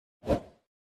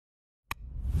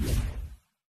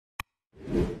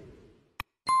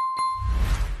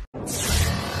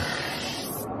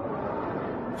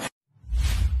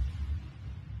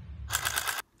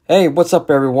Hey, what's up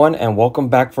everyone, and welcome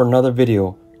back for another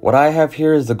video. What I have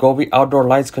here is the Govee Outdoor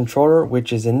Lights controller,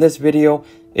 which is in this video.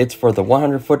 It's for the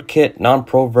 100-foot kit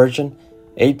non-pro version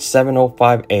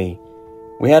H705A.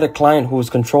 We had a client whose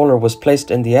controller was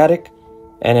placed in the attic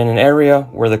and in an area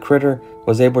where the critter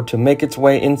was able to make its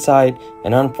way inside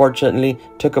and unfortunately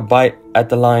took a bite at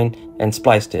the line and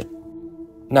spliced it.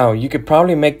 Now, you could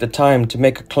probably make the time to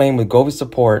make a claim with Govee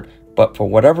support, but for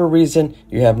whatever reason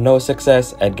you have no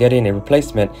success at getting a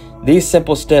replacement, these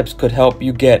simple steps could help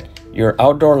you get your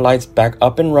outdoor lights back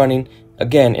up and running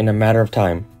again in a matter of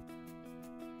time.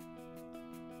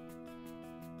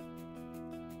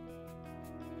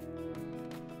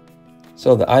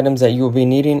 So the items that you will be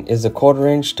needing is a 1/4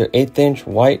 inch to 1/8 inch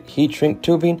white heat shrink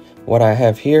tubing, what I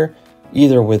have here,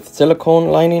 either with silicone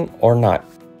lining or not.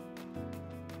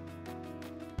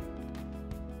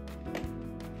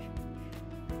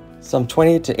 Some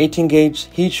 20 to 18 gauge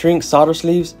heat shrink solder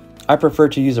sleeves. I prefer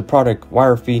to use a product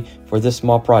Wirefy for this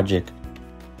small project.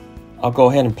 I'll go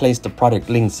ahead and place the product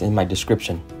links in my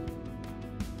description.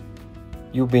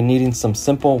 You'll be needing some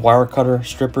simple wire cutter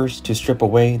strippers to strip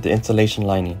away the insulation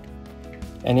lining,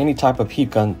 and any type of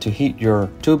heat gun to heat your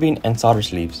tubing and solder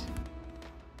sleeves.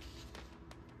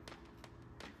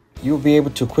 You'll be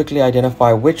able to quickly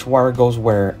identify which wire goes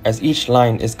where, as each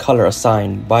line is color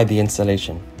assigned by the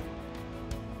installation.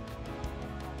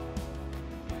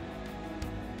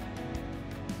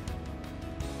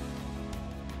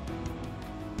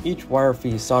 Each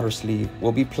Wirefy solder sleeve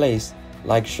will be placed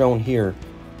like shown here,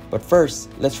 but first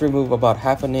let's remove about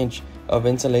 1/2 inch of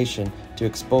insulation to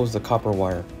expose the copper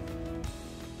wire.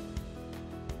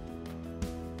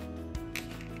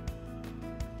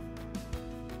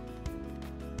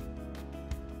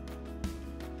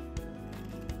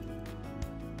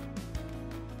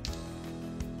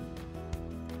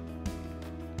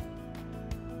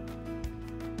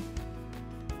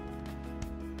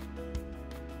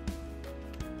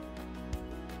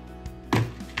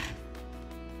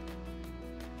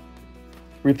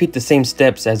 Repeat the same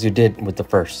steps as you did with the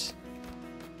first.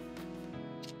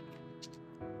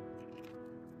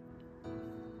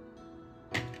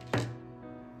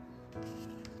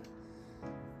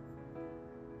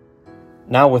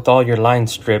 Now with all your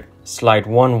lines stripped, slide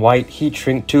one white heat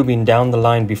shrink tubing down the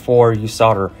line before you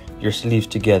solder your sleeves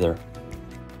together.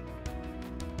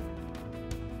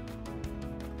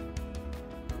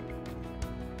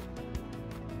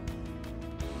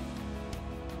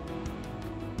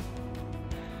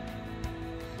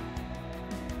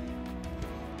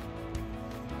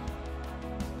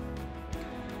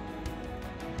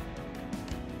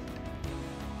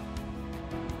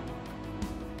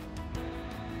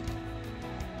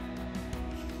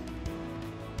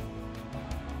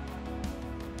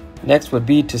 Next would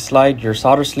be to slide your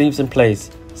solder sleeves in place.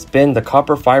 Spin the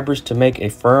copper fibers to make a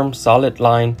firm, solid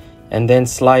line, and then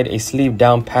slide a sleeve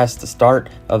down past the start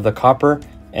of the copper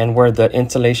and where the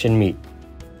insulation meet.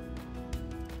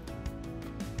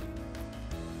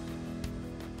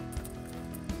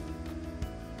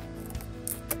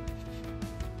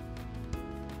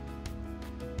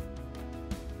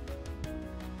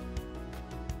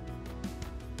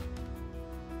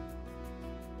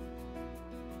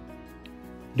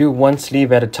 Do one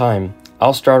sleeve at a time.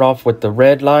 I'll start off with the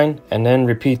red line and then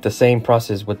repeat the same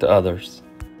process with the others.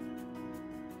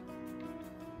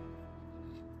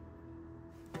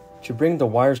 To bring the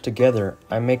wires together,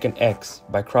 I make an X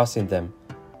by crossing them,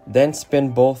 then spin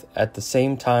both at the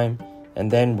same time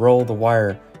and then roll the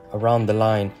wire around the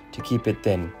line to keep it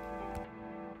thin.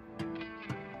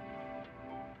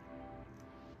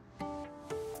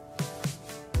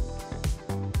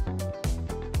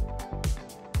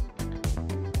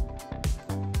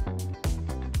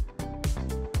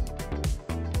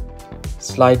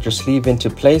 Slide your sleeve into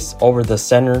place over the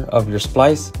center of your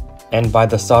splice and by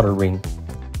the solder ring.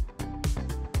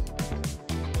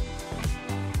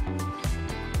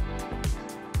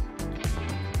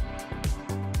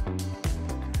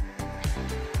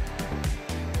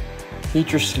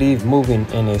 Heat your sleeve moving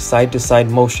in a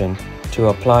side-to-side motion to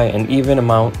apply an even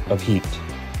amount of heat.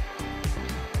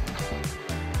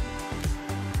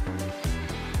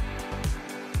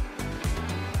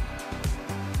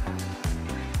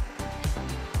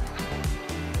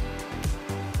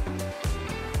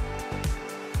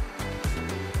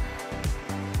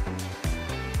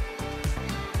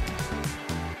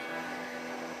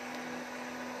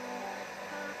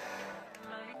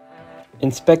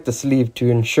 Inspect the sleeve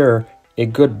to ensure a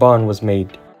good bond was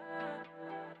made.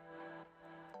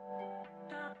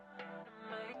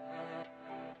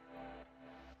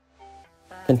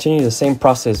 Continue the same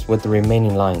process with the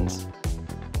remaining lines.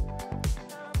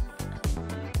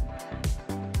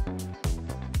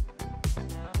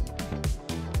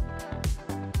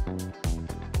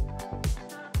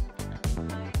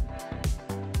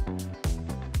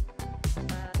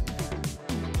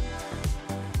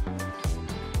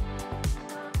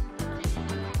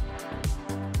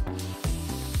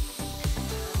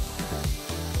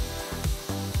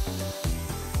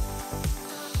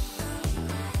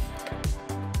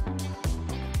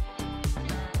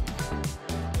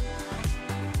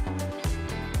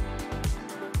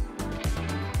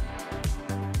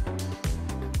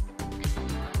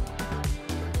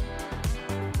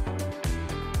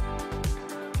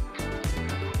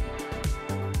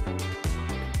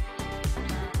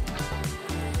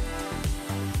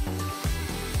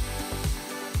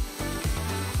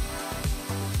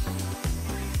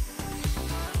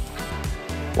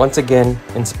 Once again,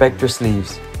 inspect your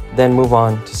sleeves, then move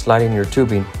on to sliding your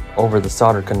tubing over the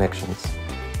solder connections.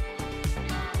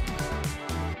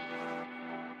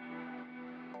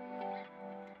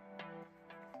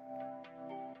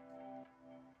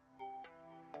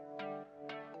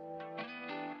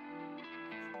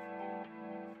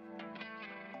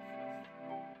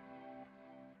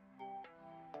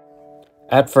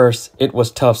 At first, it was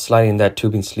tough sliding that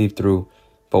tubing sleeve through,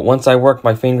 but once I worked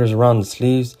my fingers around the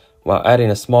sleeves while adding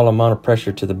a small amount of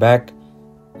pressure to the back,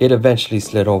 it eventually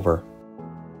slid over.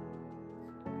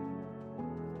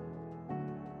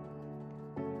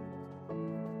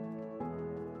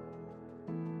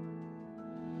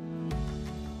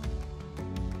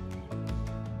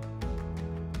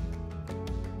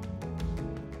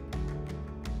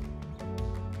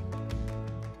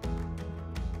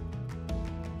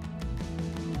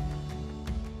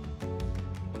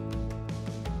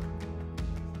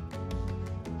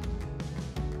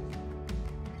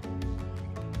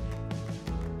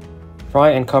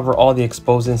 Try and cover all the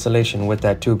exposed insulation with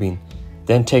that tubing,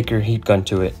 then take your heat gun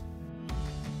to it.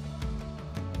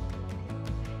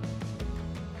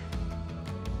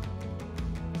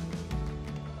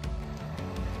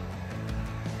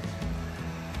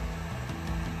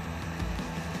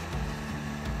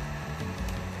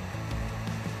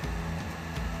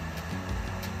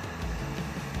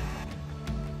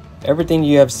 Everything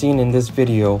you have seen in this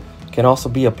video can also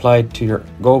be applied to your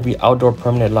Govee outdoor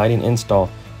permanent lighting install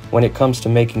when it comes to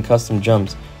making custom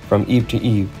jumps from eave to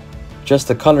eave. Just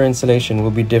the color insulation will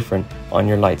be different on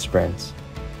your light strands.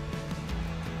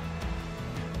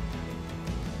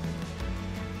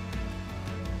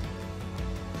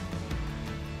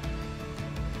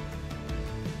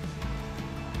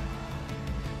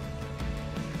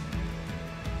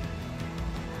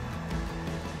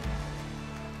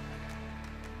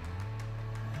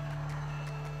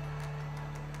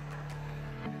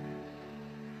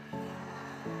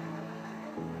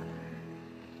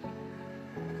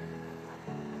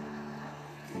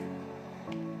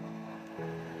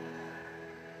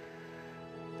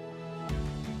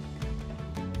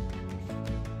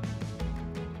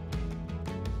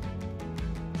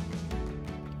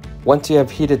 Once you have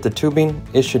heated the tubing,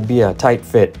 it should be a tight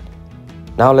fit.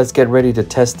 Now let's get ready to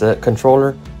test the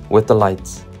controller with the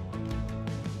lights.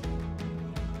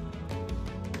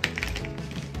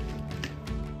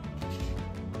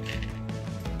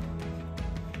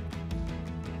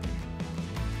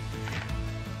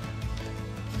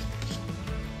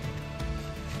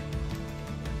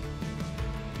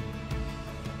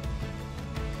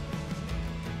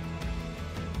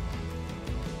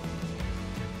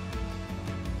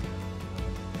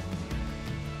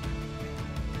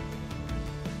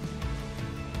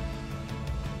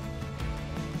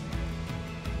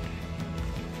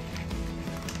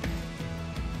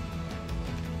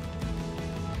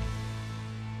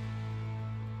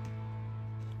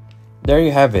 There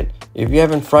you have it. If you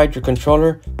haven't fried your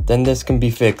controller, then this can be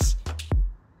fixed.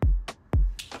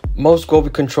 Most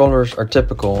Govee controllers are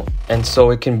typical, and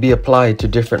so it can be applied to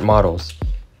different models.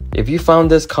 If you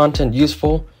found this content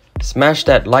useful, smash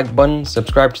that like button,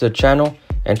 subscribe to the channel,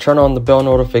 and turn on the bell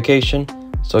notification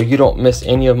so you don't miss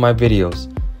any of my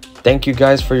videos. Thank you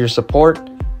guys for your support.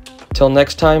 Till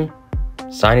next time,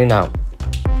 signing out.